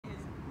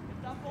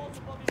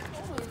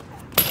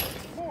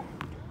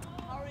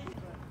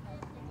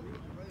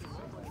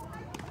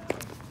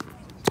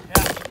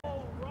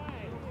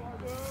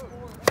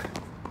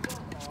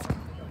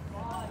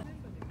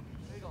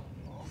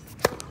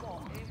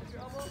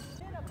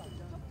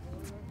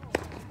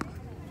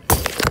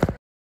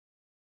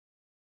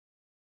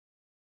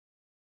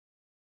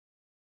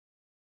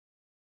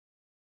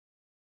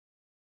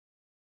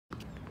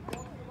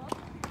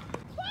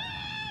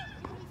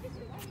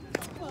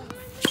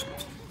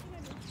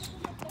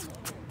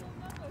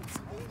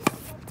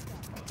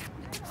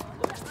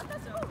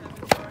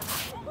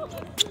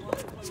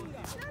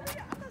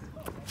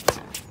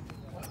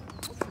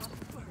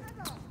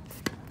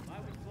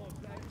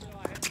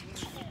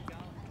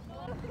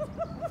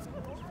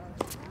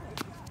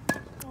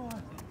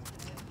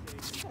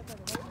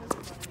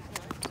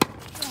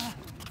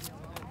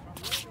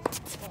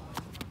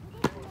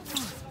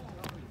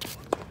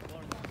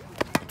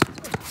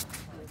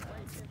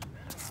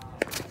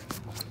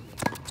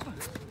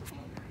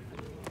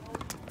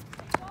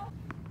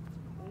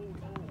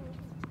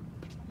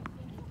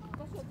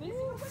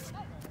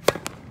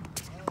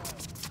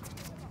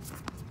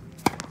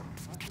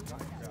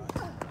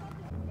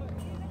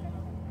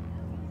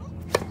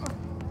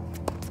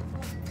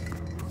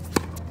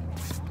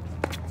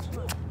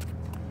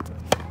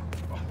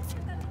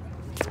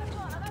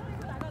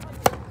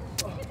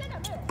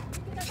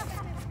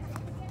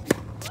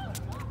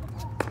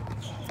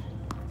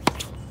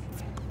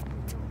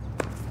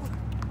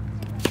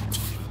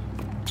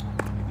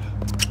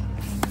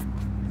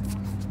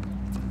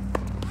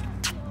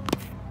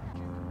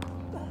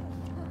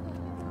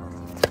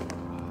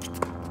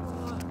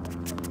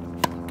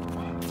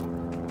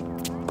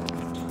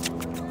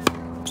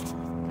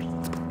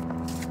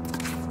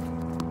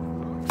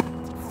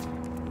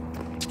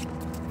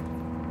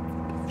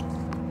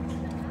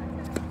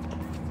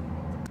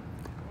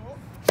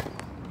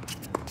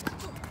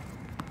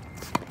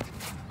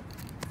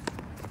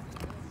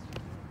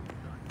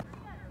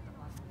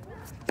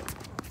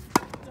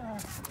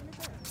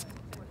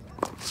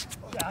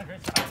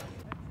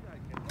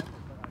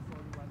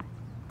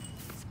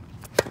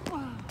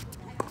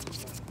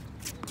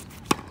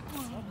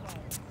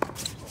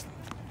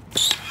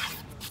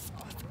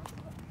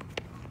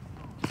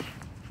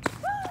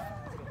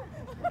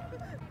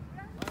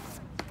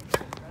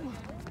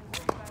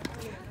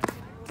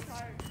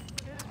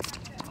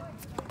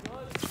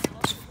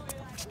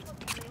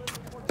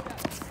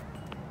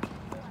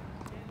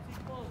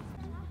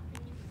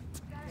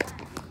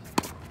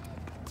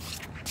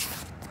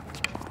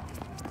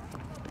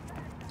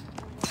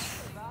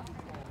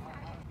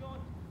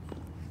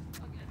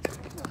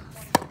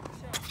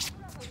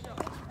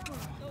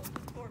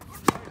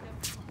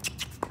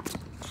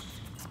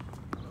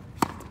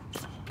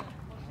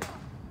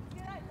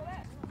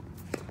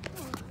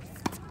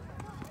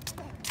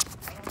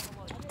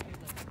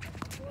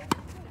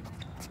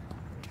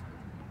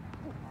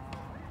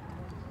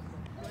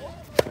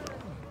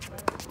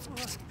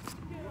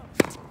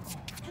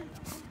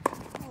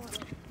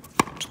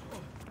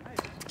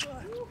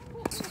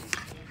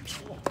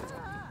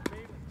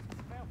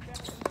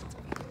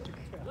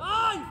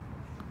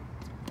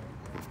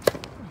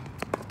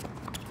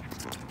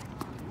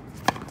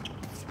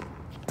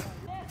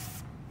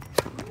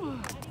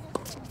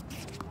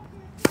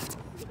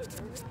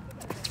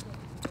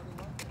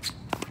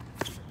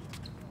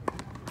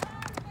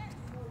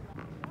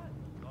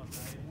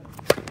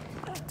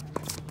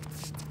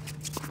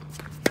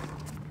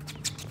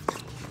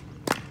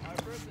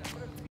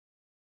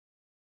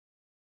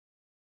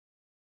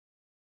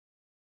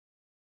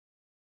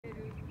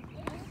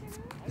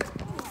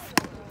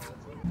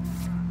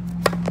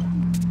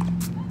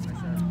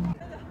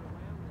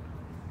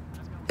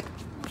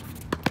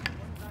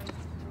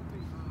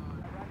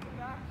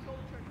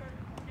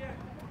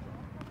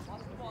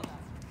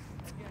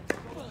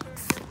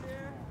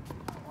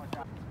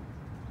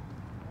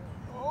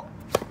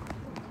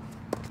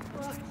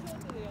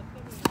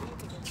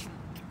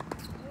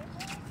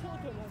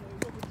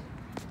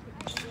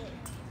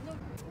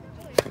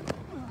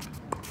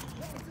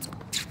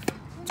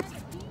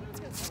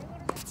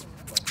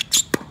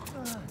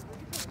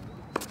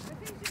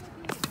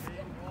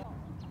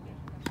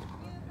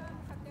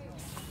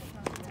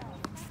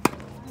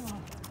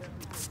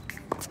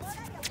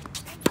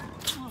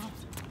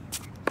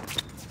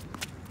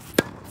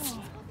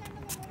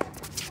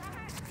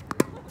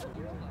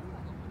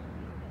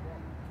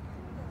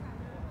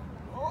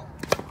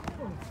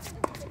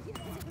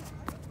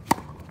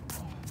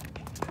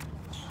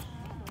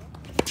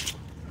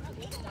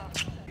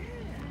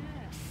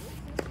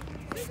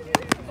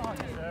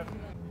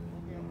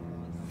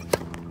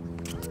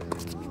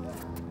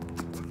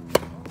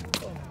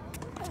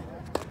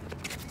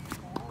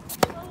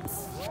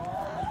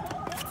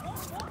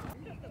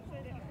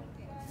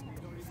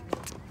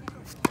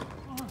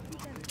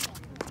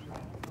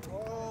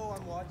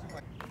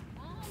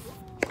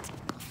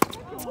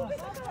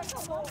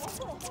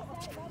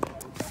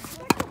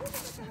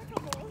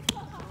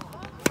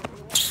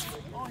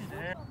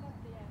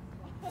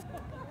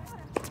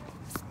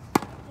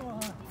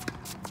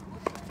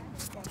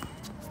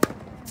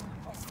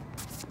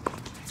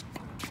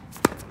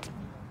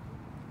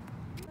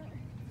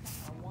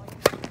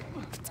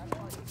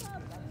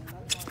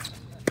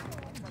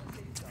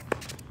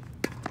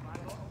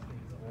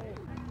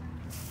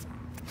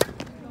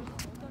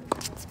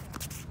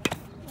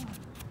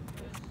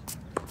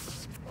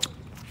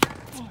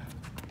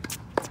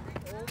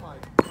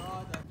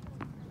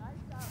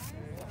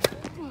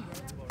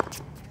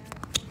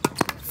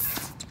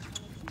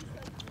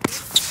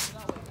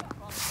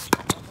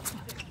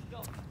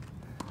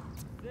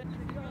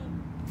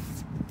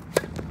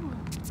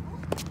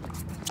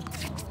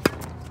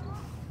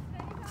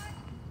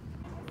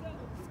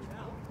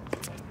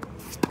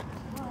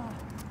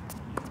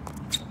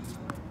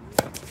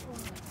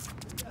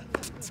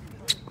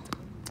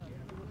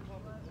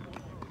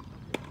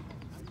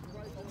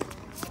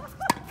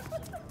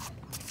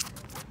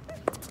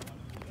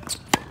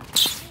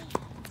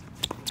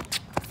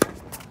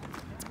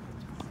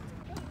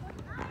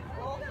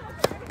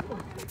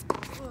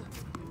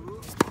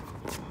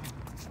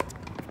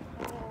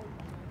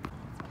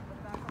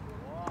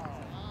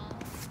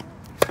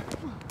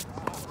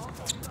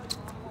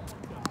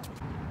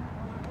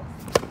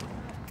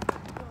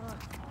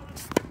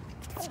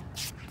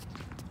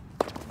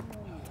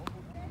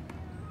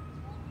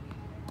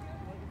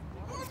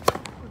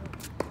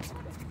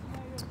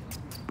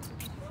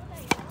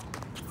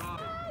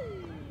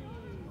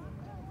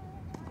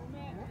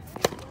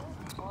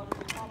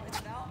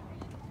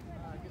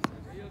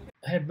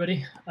Hi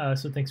everybody,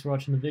 so thanks for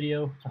watching the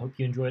video. I hope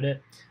you enjoyed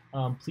it.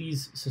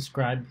 Please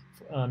subscribe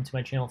to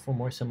my channel for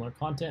more similar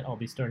content. I'll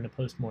be starting to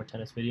post more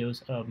tennis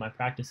videos of my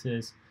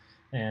practices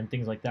and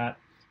things like that.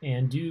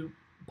 And do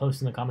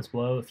post in the comments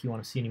below if you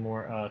want to see any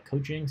more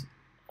coaching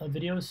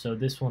videos. So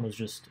this one was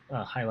just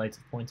highlights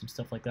of points and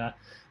stuff like that.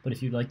 But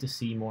if you'd like to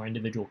see more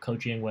individual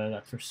coaching, whether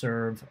that's for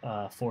serve,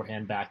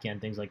 forehand, backhand,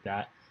 things like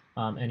that,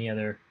 any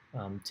other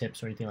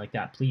tips or anything like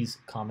that, please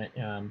comment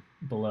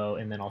below,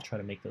 and then I'll try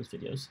to make those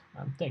videos.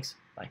 Thanks.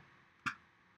 Bye.